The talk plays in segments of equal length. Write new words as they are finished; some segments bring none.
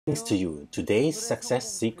Thanks to you, today's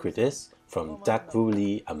success secret is from Doug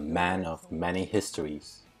Woolley, a man of many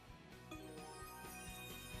histories.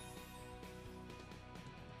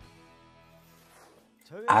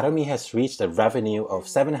 Atomy has reached a revenue of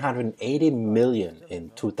 780 million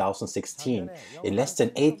in 2016, in less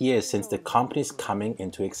than 8 years since the company's coming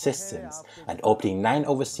into existence and opening 9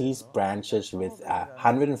 overseas branches with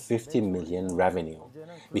 150 million revenue.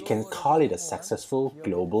 We can call it a successful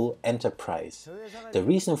global enterprise. The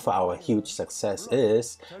reason for our huge success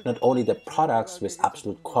is not only the products with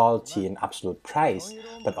absolute quality and absolute price,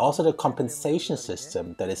 but also the compensation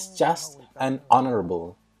system that is just and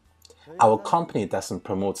honorable. Our company doesn't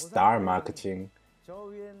promote star marketing,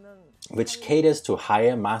 which caters to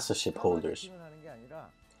higher mastership holders,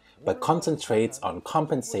 but concentrates on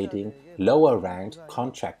compensating lower-ranked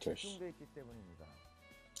contractors.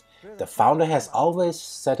 The founder has always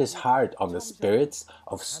set his heart on the spirits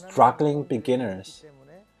of struggling beginners.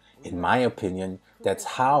 In my opinion, that's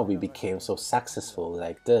how we became so successful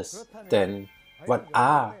like this. Then, what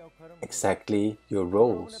are exactly your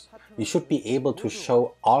roles? You should be able to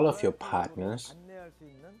show all of your partners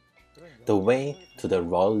the way to the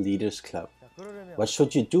Royal Leaders Club. What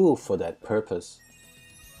should you do for that purpose?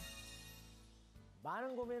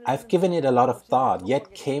 I've given it a lot of thought,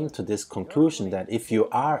 yet came to this conclusion that if you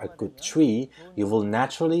are a good tree, you will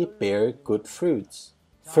naturally bear good fruits.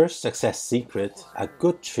 First success secret, a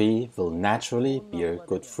good tree will naturally bear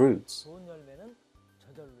good fruits.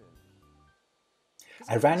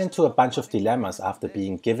 I ran into a bunch of dilemmas after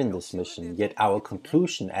being given this mission, yet our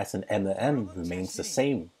conclusion as an MLM remains the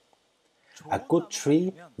same. A good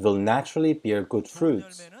tree will naturally bear good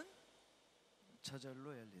fruits.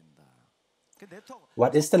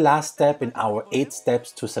 What is the last step in our 8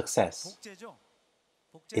 steps to success?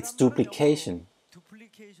 It's duplication.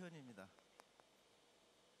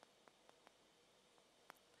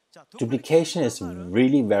 Duplication is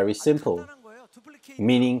really very simple,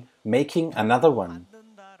 meaning making another one.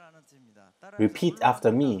 Repeat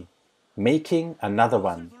after me, making another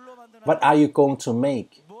one. What are you going to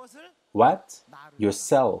make? What?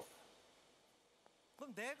 Yourself.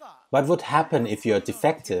 What would happen if you are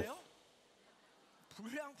defective?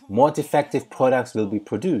 More defective products will be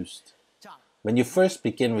produced. When you first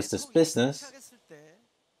begin with this business,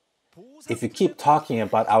 if you keep talking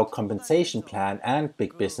about our compensation plan and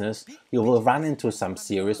big business, you will run into some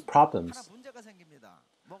serious problems.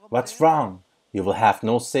 What's wrong? You will have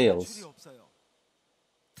no sales.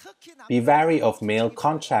 Be wary of male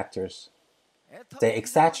contractors. They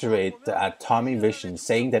exaggerate the Atomy vision,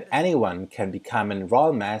 saying that anyone can become a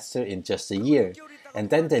royal master in just a year, and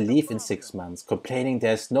then they leave in 6 months, complaining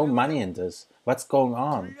there's no money in this. What's going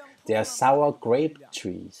on? They are sour grape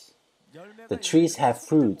trees. The trees have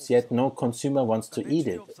fruits, yet no consumer wants to eat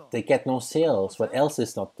it. They get no sales. What else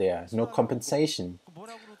is not there? No compensation.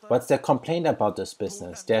 What's their complaint about this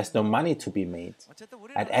business? There's no money to be made.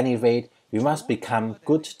 At any rate, we must become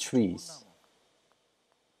good trees.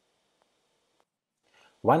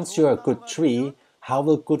 Once you're a good tree, how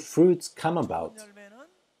will good fruits come about?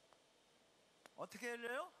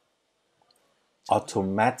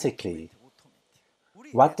 Automatically.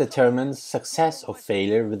 What determines success or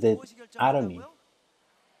failure within Atomy?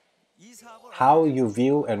 How you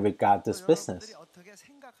view and regard this business.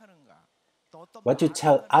 What you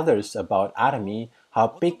tell others about Atomy, how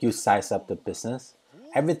big you size up the business,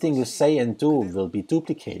 everything you say and do will be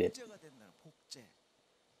duplicated.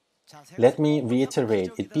 Let me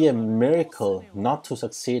reiterate, it'd be a miracle not to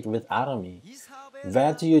succeed with Atomy.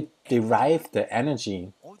 Where do you derive the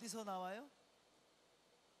energy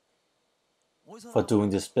for doing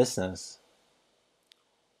this business?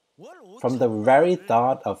 From the very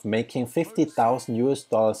thought of making 50,000 US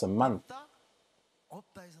dollars a month.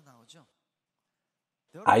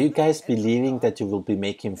 Are you guys believing that you will be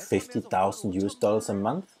making 50,000 US dollars a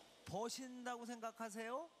month?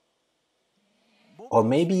 Or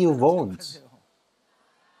maybe you won't.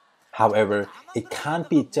 However, it can't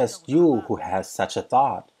be just you who has such a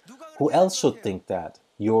thought. Who else should think that?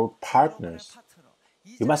 Your partners.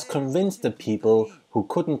 You must convince the people who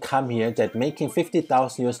couldn't come here that making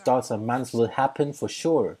 50,000 US dollars a month will happen for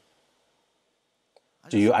sure.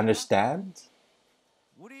 Do you understand?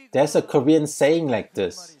 There's a Korean saying like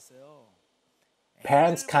this.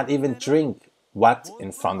 Parents can't even drink what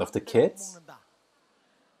in front of the kids?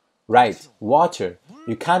 Right, water.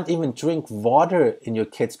 You can't even drink water in your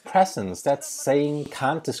kid's presence. That saying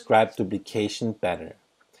can't describe duplication better.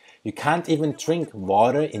 You can't even drink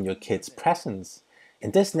water in your kid's presence.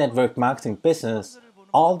 In this network marketing business,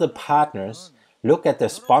 all the partners look at their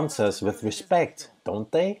sponsors with respect,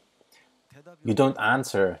 don't they? You don't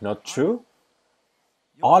answer, not true?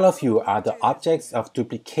 All of you are the objects of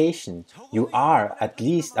duplication. You are at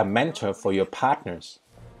least a mentor for your partners.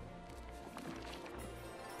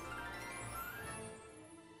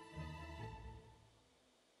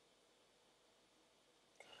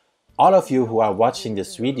 All of you who are watching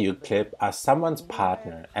this video clip are someone's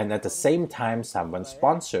partner and at the same time someone's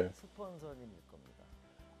sponsor.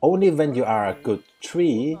 Only when you are a good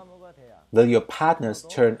tree will your partners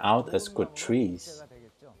turn out as good trees.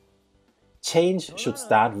 Change should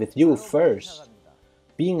start with you first.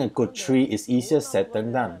 Being a good tree is easier said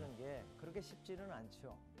than done.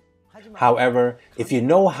 However, if you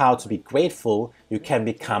know how to be grateful, you can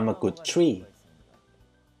become a good tree.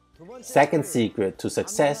 Second secret to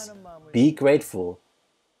success: be grateful.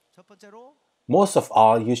 Most of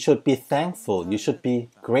all, you should be thankful. You should be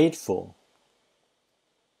grateful.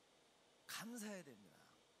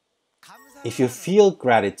 If you feel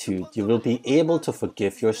gratitude, you will be able to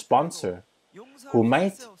forgive your sponsor, who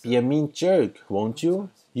might be a mean jerk, won't you?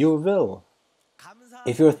 You will.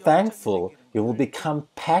 If you're thankful, you will become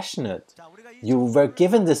passionate. You were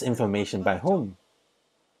given this information by whom?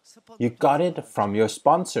 You got it from your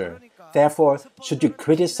sponsor. Therefore, should you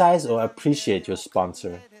criticize or appreciate your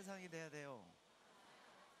sponsor?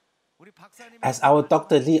 As our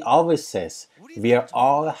Dr. Lee always says, we are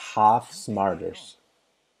all half smarters.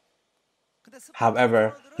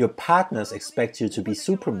 However, your partners expect you to be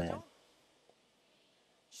Superman.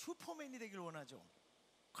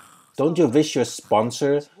 Don't you wish your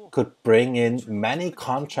sponsor could bring in many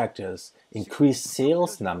contractors, increase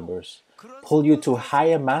sales numbers, pull you to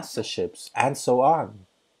higher masterships, and so on?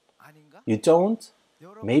 You don't?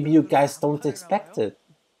 Maybe you guys don't expect it.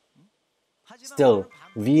 Still,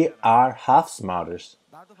 we are half-smarters.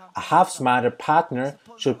 A half-smarter partner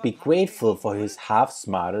should be grateful for his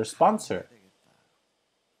half-smarter sponsor.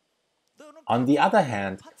 On the other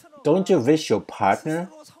hand, don't you wish your partner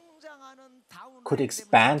could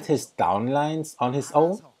expand his downlines on his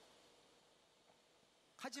own?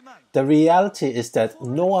 The reality is that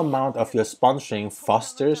no amount of your sponsoring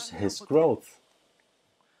fosters his growth.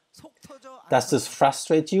 Does this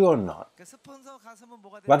frustrate you or not?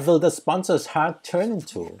 What will the sponsor's heart turn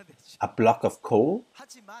into? A block of coal?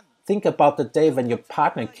 Think about the day when your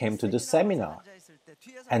partner came to the seminar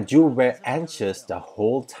and you were anxious the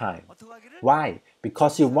whole time. Why?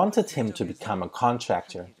 Because you wanted him to become a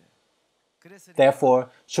contractor. Therefore,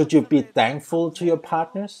 should you be thankful to your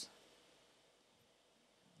partners?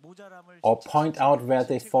 Or point out where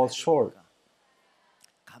they fall short?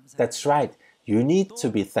 That's right, you need to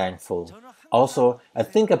be thankful. Also, I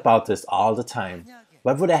think about this all the time.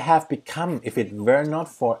 What would I have become if it were not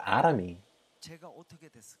for Atomy?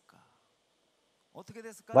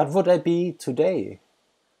 What would I be today?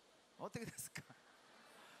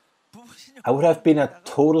 I would have been a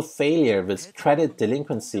total failure with credit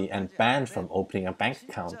delinquency and banned from opening a bank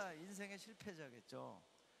account.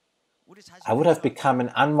 I would have become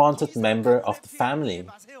an unwanted member of the family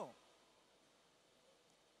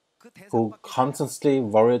who constantly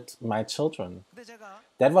worried my children.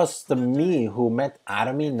 That was the me who met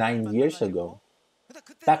Atomy 9 years ago.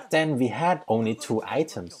 Back then we had only 2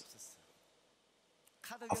 items.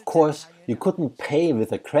 Of course, you couldn't pay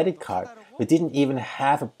with a credit card. We didn't even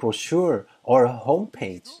have a brochure or a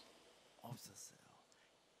homepage.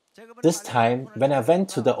 This time, when I went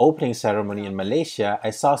to the opening ceremony in Malaysia,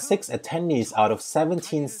 I saw 6 attendees out of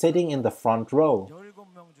 17 sitting in the front row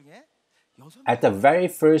at the very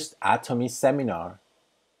first Atomy seminar.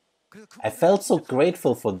 I felt so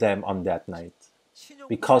grateful for them on that night,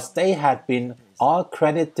 because they had been all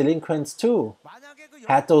credit delinquents too.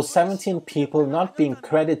 Had those 17 people not been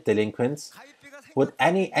credit delinquents, would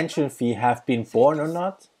any entry fee have been borne or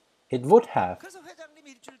not? It would have.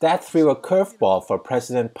 That threw a curveball for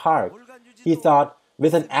President Park. He thought,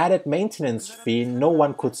 with an added maintenance fee, no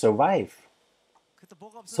one could survive.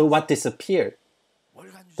 So what disappeared?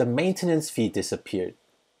 The maintenance fee disappeared.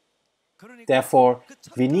 Therefore,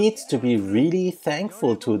 we need to be really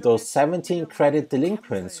thankful to those 17 credit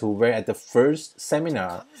delinquents who were at the first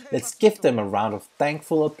seminar. Let's give them a round of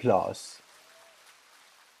thankful applause.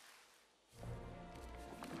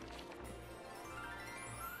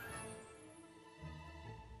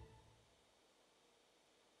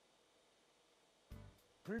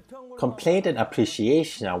 Complaint and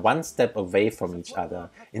appreciation are one step away from each other.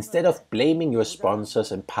 Instead of blaming your sponsors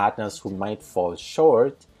and partners who might fall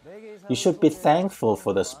short, you should be thankful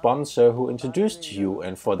for the sponsor who introduced you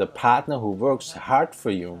and for the partner who works hard for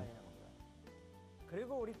you.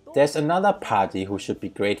 There's another party who should be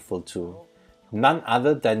grateful to, none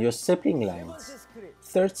other than your sibling lines.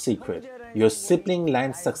 Third secret, your sibling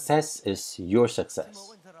line's success is your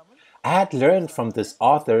success. I had learned from this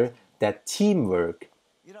author that teamwork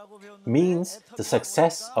means the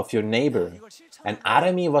success of your neighbor, and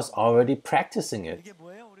Atomy was already practicing it.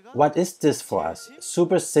 What is this for us?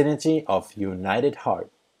 Super synergy of united heart.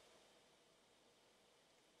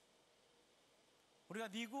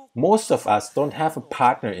 Most of us don't have a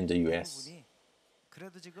partner in the US,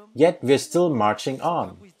 yet we're still marching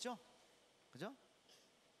on.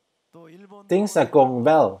 Things are going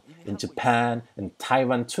well in Japan and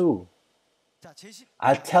Taiwan too.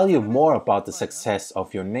 I'll tell you more about the success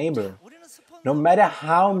of your neighbor. No matter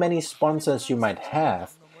how many sponsors you might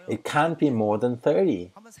have, it can't be more than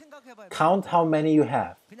 30. Count how many you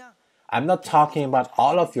have. I'm not talking about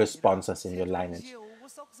all of your sponsors in your lineage.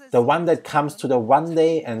 The one that comes to the one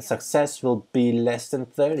day and success will be less than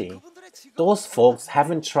 30. Those folks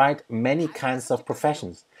haven't tried many kinds of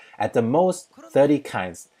professions. At the most, 30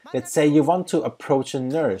 kinds. Let's say you want to approach a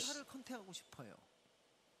nurse,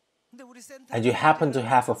 and you happen to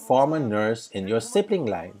have a former nurse in your sibling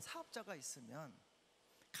line.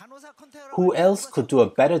 Who else could do a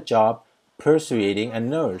better job persuading a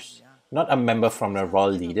nurse, not a member from the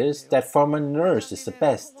role leaders, that former nurse is the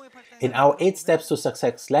best? In our 8 Steps to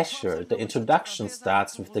Success lecture, the introduction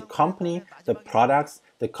starts with the company, the products,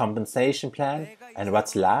 the compensation plan, and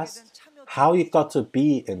what's last? How you got to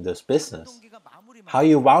be in this business. How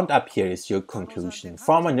you wound up here is your conclusion.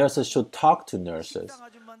 Former nurses should talk to nurses.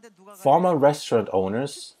 Former restaurant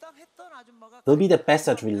owners will be the best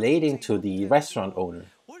at relating to the restaurant owner.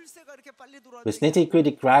 With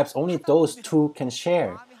nitty-gritty gripes, only those two can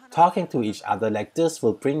share. Talking to each other like this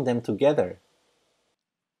will bring them together.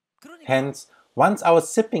 Hence, once our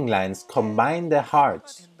sibling lines combine their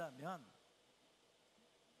hearts,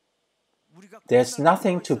 there's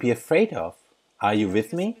nothing to be afraid of. Are you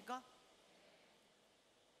with me?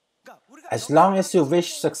 As long as you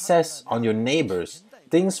wish success on your neighbors,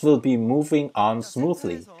 things will be moving on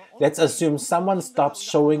smoothly. Let's assume someone stops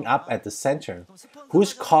showing up at the center.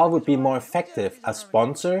 Whose call would be more effective, a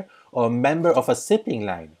sponsor or a member of a sibling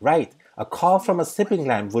line? Right, a call from a sibling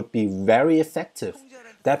line would be very effective.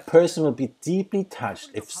 That person will be deeply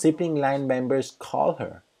touched if sibling line members call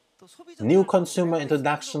her. New consumer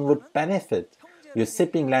introduction would benefit your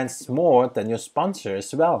sibling lines more than your sponsor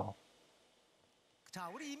as well.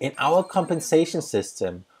 In our compensation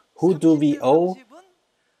system, who do we owe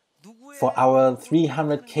for our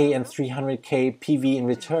 300K and 300K PV in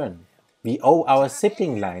return? We owe our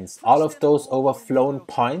sibling lines. All of those overflown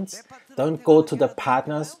points don't go to the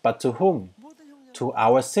partners, but to whom? To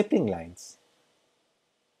our sibling lines.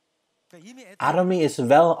 Atomy is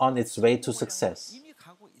well on its way to success.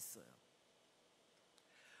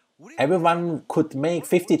 Everyone could make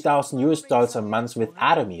 50,000 US dollars a month with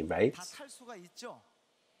Atomy, right?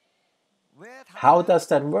 How does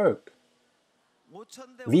that work?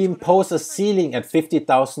 We impose a ceiling at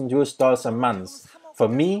 50,000 US dollars a month. For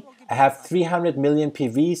me, I have 300 million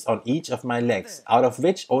PVs on each of my legs, out of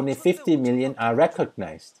which only 50 million are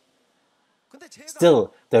recognized.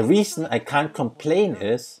 Still, the reason I can't complain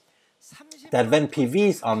is that when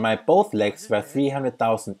PVs on my both legs were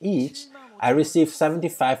 300,000 each, I received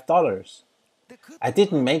 $75. I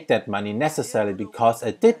didn't make that money necessarily because I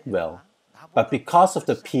did well, but because of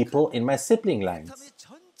the people in my sibling lines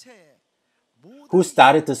who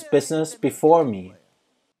started this business before me.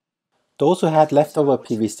 Those who had leftover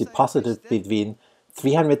PVs deposited between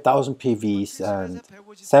 300,000 PVs and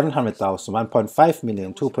 700,000, 1.5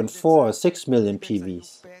 million, 2.4, 6 million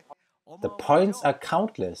PVs. The points are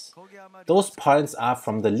countless. Those points are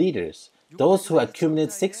from the leaders. Those who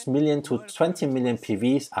accumulate 6 million to 20 million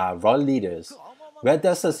PVs are raw leaders. Where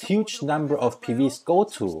does this huge number of PVs go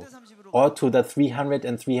to? Or to the 300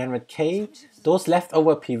 and 300K? Those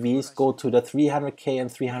leftover PVs go to the 300K and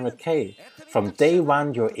 300K. From day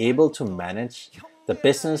one, you're able to manage the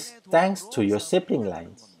business thanks to your sibling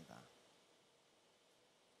lines.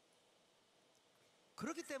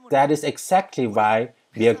 That is exactly why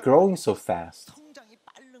we are growing so fast.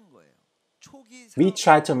 We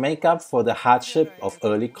try to make up for the hardship of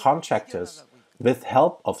early contractors with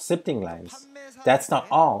help of sibling lines. That's not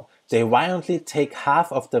all. They violently take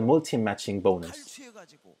half of the multi-matching bonus.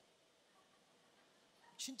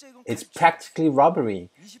 It's practically robbery.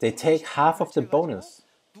 They take half of the bonus.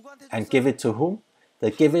 And give it to whom?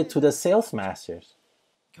 They give it to the sales masters.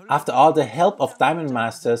 After all, the help of Diamond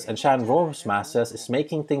Masters and Shine Rose Masters is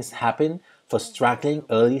making things happen for struggling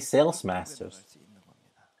early sales masters.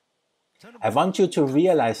 I want you to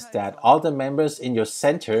realize that all the members in your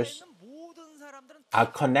centers are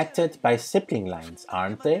connected by sibling lines,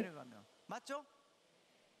 aren't they?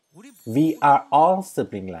 We are all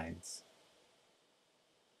sibling lines.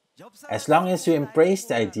 As long as you embrace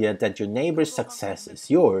the idea that your neighbor's success is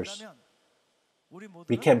yours,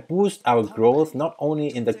 we can boost our growth not only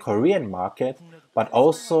in the Korean market, but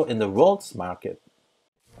also in the world's market.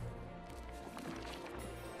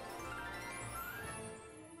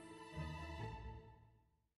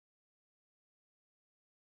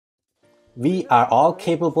 We are all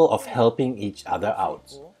capable of helping each other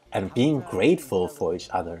out and being grateful for each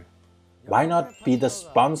other. Why not be the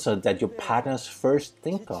sponsor that your partners first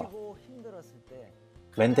think of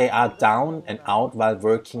when they are down and out while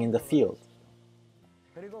working in the field?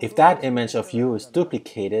 If that image of you is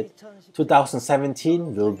duplicated,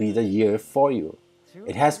 2017 will be the year for you.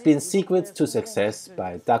 It has been Secrets to Success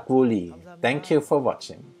by Lee. Thank you for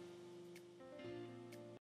watching.